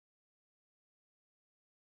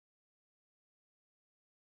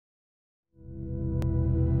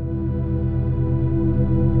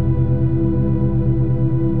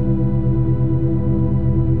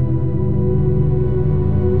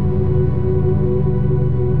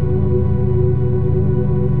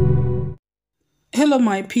Hello,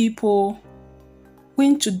 my people.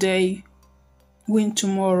 Win today, win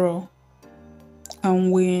tomorrow,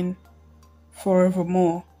 and win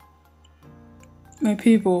forevermore. My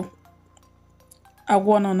people, I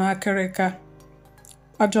won on Akareka.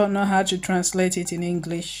 I don't know how to translate it in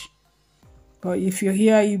English, but if you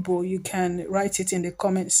hear Igbo, you can write it in the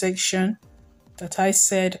comment section that I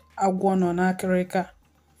said I won on Akareka.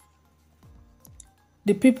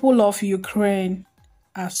 The people of Ukraine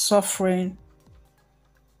are suffering.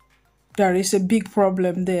 There is a big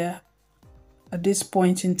problem there at this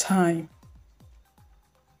point in time.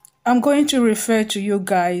 I'm going to refer to you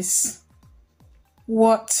guys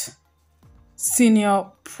what Senior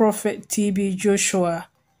Prophet TB Joshua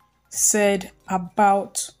said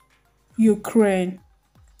about Ukraine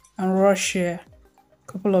and Russia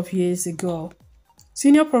a couple of years ago.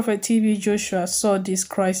 Senior Prophet TB Joshua saw this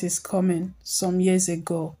crisis coming some years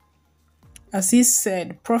ago. As he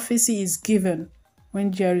said, prophecy is given when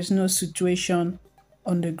there is no situation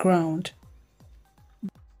on the ground.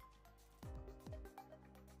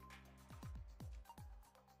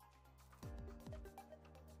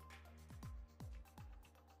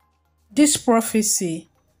 This prophecy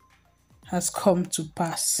has come to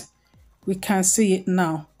pass. We can see it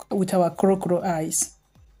now with our crocodile eyes.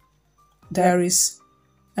 There is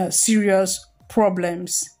serious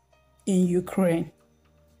problems in Ukraine.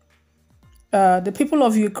 The people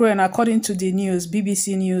of Ukraine, according to the news,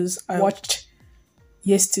 BBC News, I watched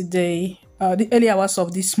yesterday, the early hours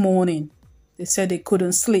of this morning, they said they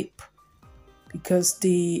couldn't sleep because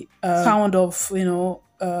the sound of,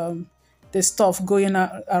 the stuff going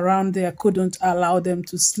around there couldn't allow them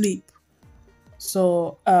to sleep.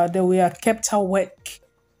 So they were kept awake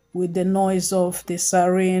with the noise of the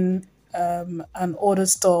siren and other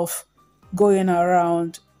stuff going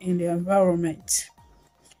around in the environment.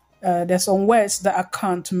 There's some words that I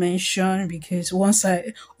can't mention because once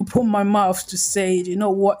I open my mouth to say it, you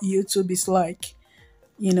know what YouTube is like.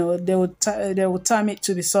 They will time it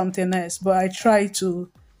to be something else. But I try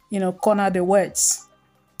to, corner the words.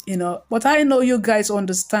 But I know you guys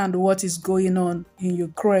understand what is going on in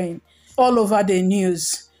Ukraine. All over the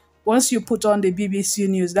news. Once you put on the BBC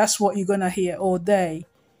News, that's what you're gonna hear all day.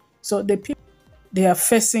 So the people, they are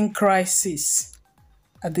facing crisis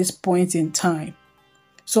at this point in time.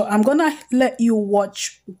 So I'm gonna let you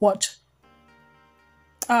watch what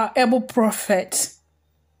our able prophet,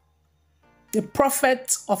 the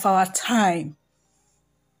prophet of our time,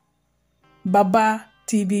 Baba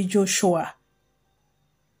TB Joshua,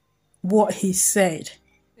 what he said.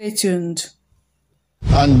 Stay tuned.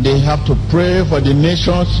 And they have to pray for the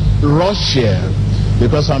nations, Russia,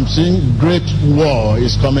 because I'm seeing great war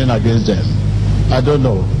is coming against them. I don't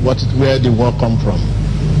know where the war come from.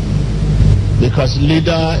 Because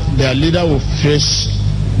their leader will face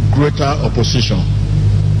greater opposition.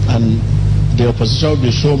 And the opposition will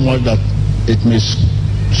be so much that it may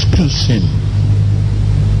excuse him.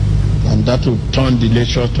 And that will turn the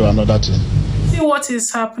nation to another thing. See what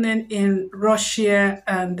is happening in Russia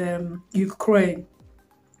and Ukraine.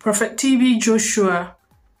 Prophet TB Joshua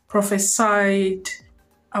prophesied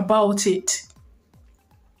about it.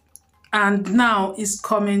 And now it's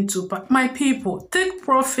coming to pass. My people, take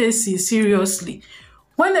prophecy seriously.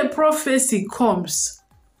 When a prophecy comes,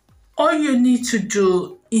 all you need to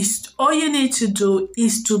do is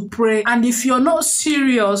to pray. And if you're not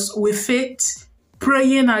serious with it,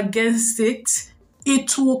 praying against it,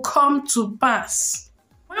 it will come to pass.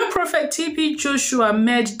 When Prophet TB Joshua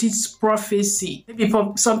made this prophecy, maybe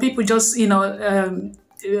some people just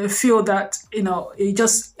feel that it's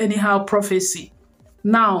just anyhow prophecy.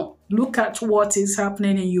 Now look at what is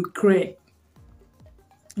happening in Ukraine.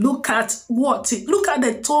 Look at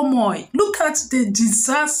the turmoil. Look at the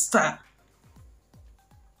disaster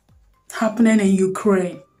happening in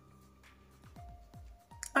Ukraine.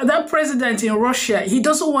 And that president in Russia, he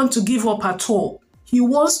doesn't want to give up at all. He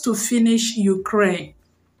wants to finish Ukraine.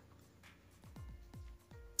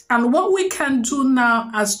 And what we can do now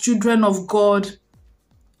as children of God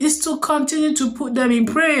is to continue to put them in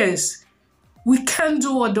prayers. We can't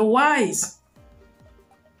do otherwise.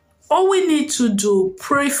 All we need to do,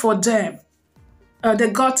 pray for them.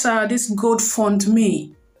 They got this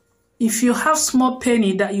GoFundMe. If you have small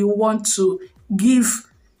penny that you want to give,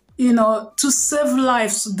 to save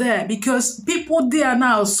lives there, because people there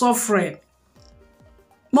now are suffering.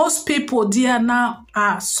 Most people there now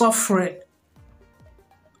are suffering.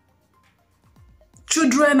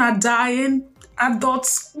 Children are dying,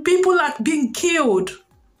 adults, people are being killed.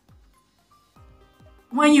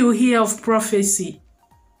 When you hear of prophecy,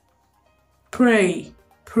 pray,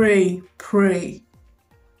 pray, pray.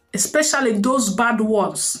 Especially those bad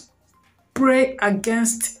ones. pray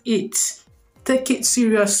against it. Take it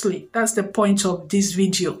seriously. That's the point of this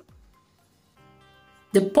video.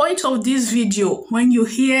 The point of this video, when you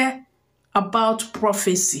hear about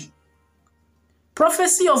prophecy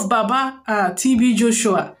of Baba TB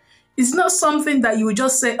Joshua, it's not something that you would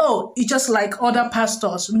just say, oh, it's just like other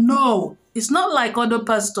pastors. No, it's not like other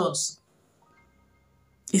pastors.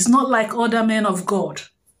 It's not like other men of God.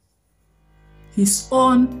 His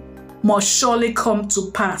own must surely come to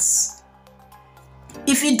pass.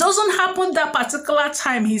 If it doesn't happen that particular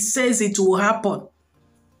time he says it will happen,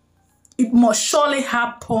 it must surely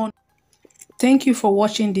happen. Thank you for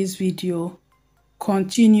watching this video.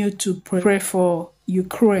 Continue to pray for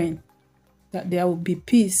Ukraine, that there will be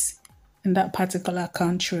peace in that particular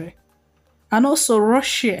country. And also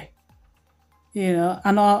Russia,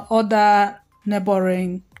 and our other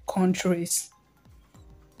neighboring countries,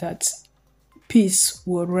 that peace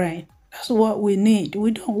will reign. That's what we need.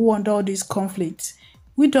 We don't want all these conflicts.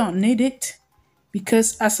 We don't need it,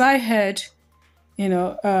 because as I heard,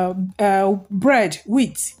 bread,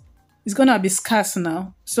 wheat, is gonna be scarce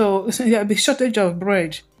now. So there'll be shortage of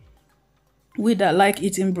bread. We that like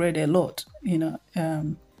eating bread a lot,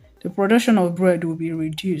 the production of bread will be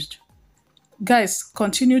reduced. Guys,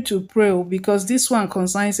 continue to pray, because this one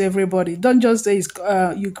concerns everybody. Don't just say it's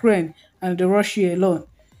Ukraine and the Russia alone.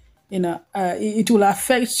 It will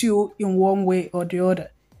affect you in one way or the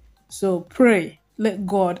other. So pray, let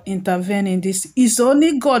God intervene in this. It's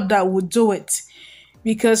only God that will do it,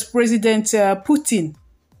 because President Putin,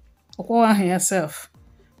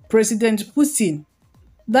 President Putin,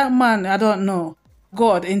 that man, I don't know.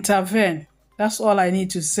 God intervene. That's all I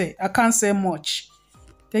need to say. I can't say much.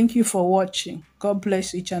 Thank you for watching. God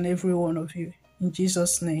bless each and every one of you. In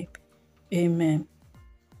Jesus' name, amen.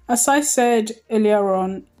 As I said earlier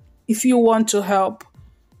on, if you want to help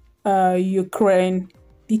Ukraine,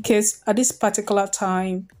 because at this particular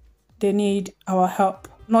time, they need our help.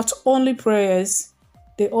 Not only prayers,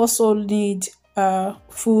 they also need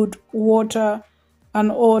food, water, and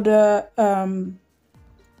other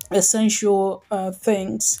essential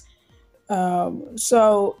things.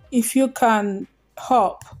 So if you can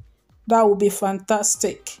help, that would be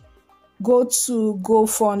fantastic. Go to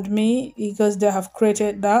GoFundMe, because they have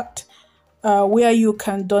created that, where you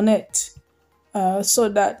can donate, so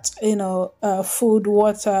that food,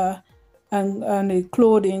 water, and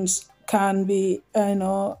clothing can be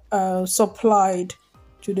supplied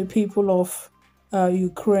to the people of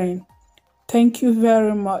Ukraine. Thank you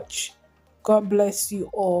very much. God bless you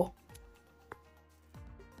all.